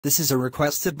This is a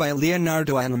requested by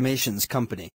Leonardo Animations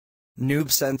Company. Noob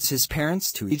sends his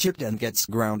parents to Egypt and gets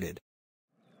grounded.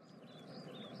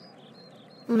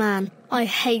 Man, I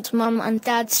hate Mum and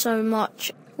Dad so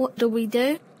much. What do we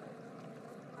do?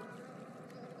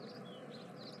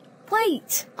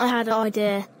 Wait, I had an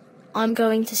idea. I'm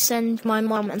going to send my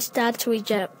mum and dad to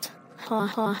Egypt. Ha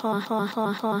ha ha ha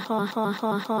ha ha ha ha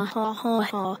ha ha ha ha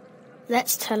ha.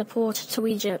 Let's teleport to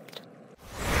Egypt.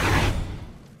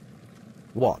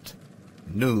 What?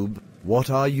 Noob, what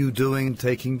are you doing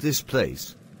taking this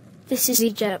place? This is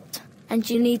Egypt, and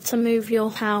you need to move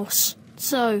your house.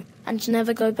 So, and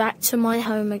never go back to my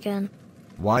home again.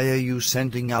 Why are you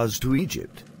sending us to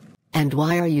Egypt? And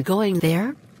why are you going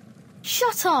there?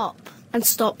 Shut up! And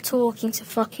stop talking to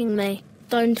fucking me.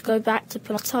 Don't go back to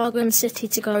Plotagon City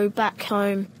to go back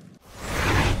home.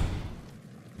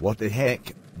 What the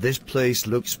heck? This place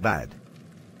looks bad.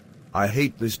 I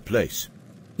hate this place.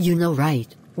 You know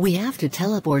right. We have to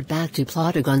teleport back to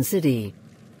Plotagon City.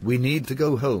 We need to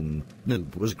go home.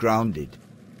 Noob was grounded.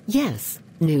 Yes,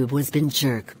 Noob was been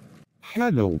jerk.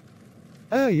 Hello.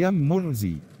 I am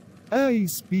Murzi. I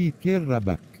speak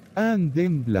Arabic and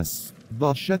English.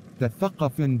 ضشت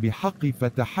ثقف بحق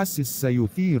فتحسس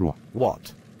سيثيره.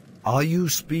 What? Are you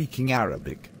speaking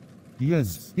Arabic?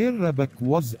 Yes, Arabic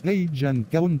was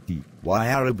agent county. Why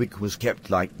Arabic was kept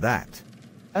like that?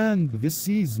 And this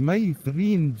is my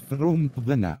friend from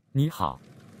Ghana. 你好，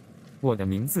我的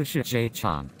名字是 Jay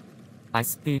Chang. I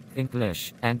speak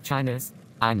English and Chinese.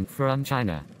 I'm from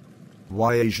China.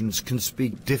 Why Asians can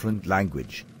speak different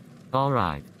language?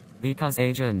 Alright, because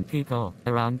Asian people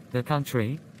around the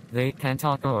country, they can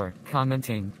talk or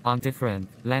commenting on different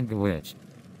language.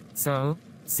 So,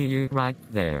 see you right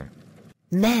there.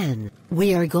 Man,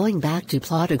 we are going back to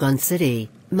Plotagon City.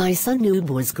 My son Noob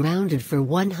was grounded for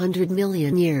 100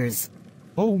 million years.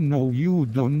 Oh no, you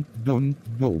don't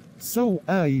go. So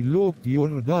I look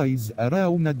your guys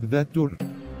around the tour.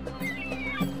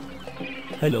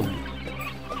 Hello.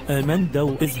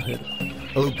 Amanda is here.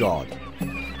 Oh God.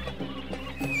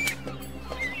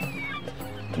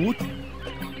 What?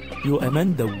 You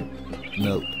Amanda?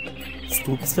 No.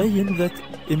 Stop saying that.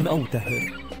 I'm out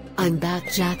here. I'm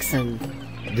back, Jackson.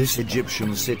 This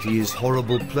Egyptian city is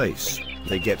horrible place.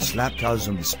 They get slapped us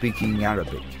and speaking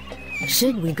Arabic.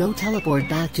 Should we go teleport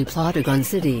back to Plotagon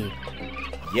City?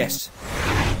 Yes.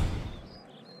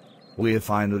 We're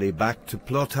finally back to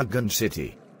Plotagon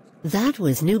City. That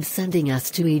was Noob sending us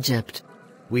to Egypt.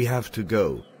 We have to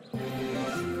go.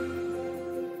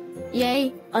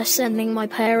 Yay, I'm sending my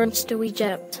parents to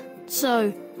Egypt.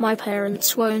 So, my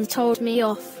parents won't hold me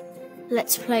off.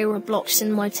 Let's play Roblox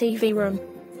in my TV room.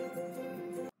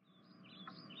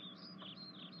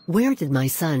 Where did my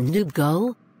son Noob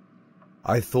go?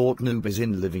 I thought Noob is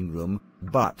in living room,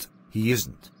 but he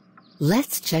isn't.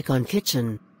 Let's check on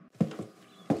kitchen.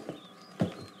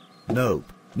 No,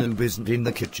 Noob isn't in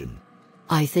the kitchen.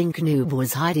 I think Noob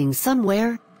was hiding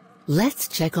somewhere. Let's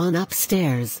check on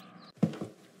upstairs.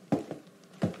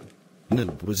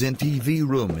 Noob was in TV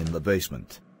room in the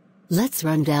basement. Let's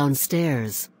run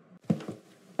downstairs.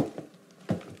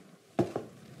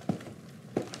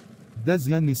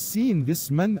 Doesn't seen this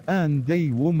man and a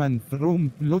woman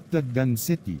from Plotagon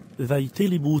City. They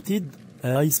teleported.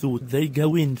 I thought they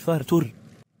going for tour.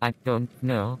 I don't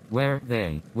know where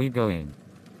we going.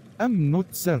 I'm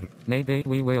not sir. Maybe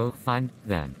we will find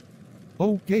them.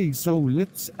 Okay, so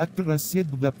let's address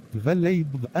the village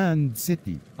and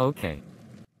city. Okay.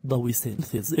 ضوي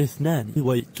سينثيز اثنان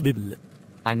white people.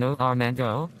 I know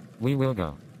Armando. We will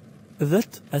go.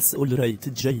 That is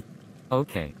alright, Jay.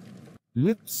 Okay.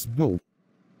 Let's go.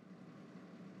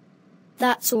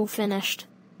 That's all finished.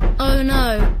 Oh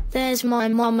no, there's my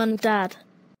mum and dad.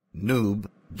 Noob,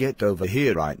 get over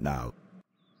here right now.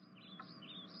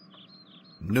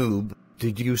 Noob,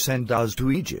 did you send us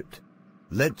to Egypt?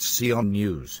 Let's see on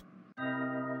news.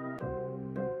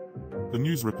 The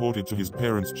news reported to his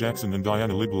parents Jackson and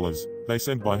Diana Libellas, they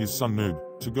sent by his son Noob,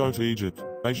 to go to Egypt,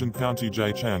 Asian County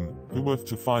Jay Chang, who worked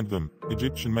to find them,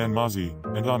 Egyptian man Marzi,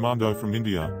 and Armando from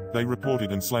India, they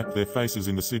reported and slapped their faces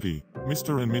in the city.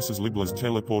 Mr. and Mrs. Libellas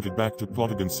teleported back to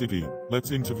Plotagon City.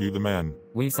 Let's interview the man.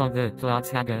 We saw the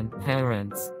Plotagon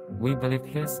parents. We believe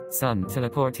his son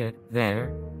teleported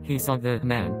there. He saw the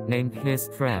man named his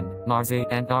friend Marzi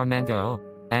and Armando,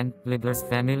 and Libellas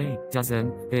family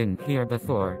doesn't been here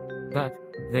before. But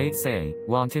they say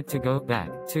wanted to go back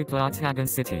to Plotagon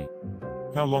City.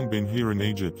 How long been here in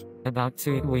Egypt? About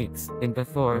 2 weeks in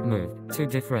before moved to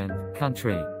different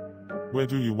country. Where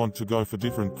do you want to go for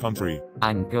different country?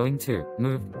 I'm going to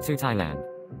move to Thailand.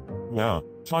 Wow,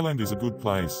 Thailand is a good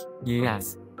place.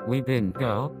 Yes, We been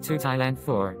go to Thailand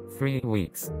for 3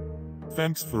 weeks.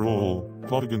 Thanks for all,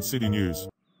 Plotagon City News.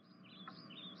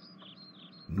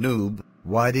 Noob,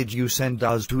 why did you send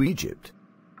us to Egypt?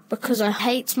 Because I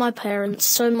hate my parents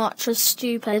so much as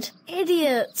stupid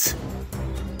idiots.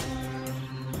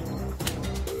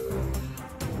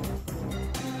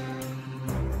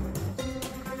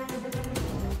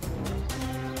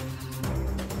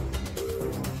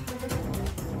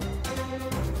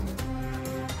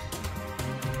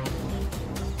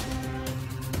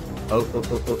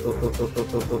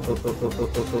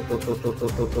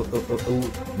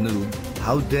 Noob,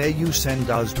 how dare you send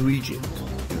us to Egypt?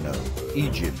 You know,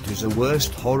 Egypt is a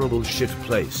worst horrible shit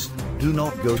place. Do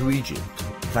not go to Egypt.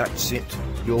 That's it.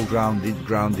 You're grounded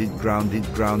for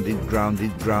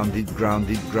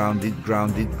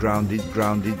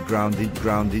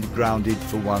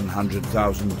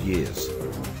 100,000 years.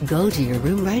 Go to your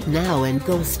room right now and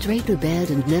go straight to bed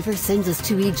and never send us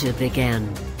to Egypt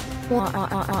again.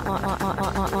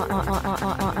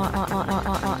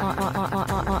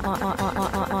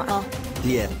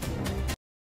 The end.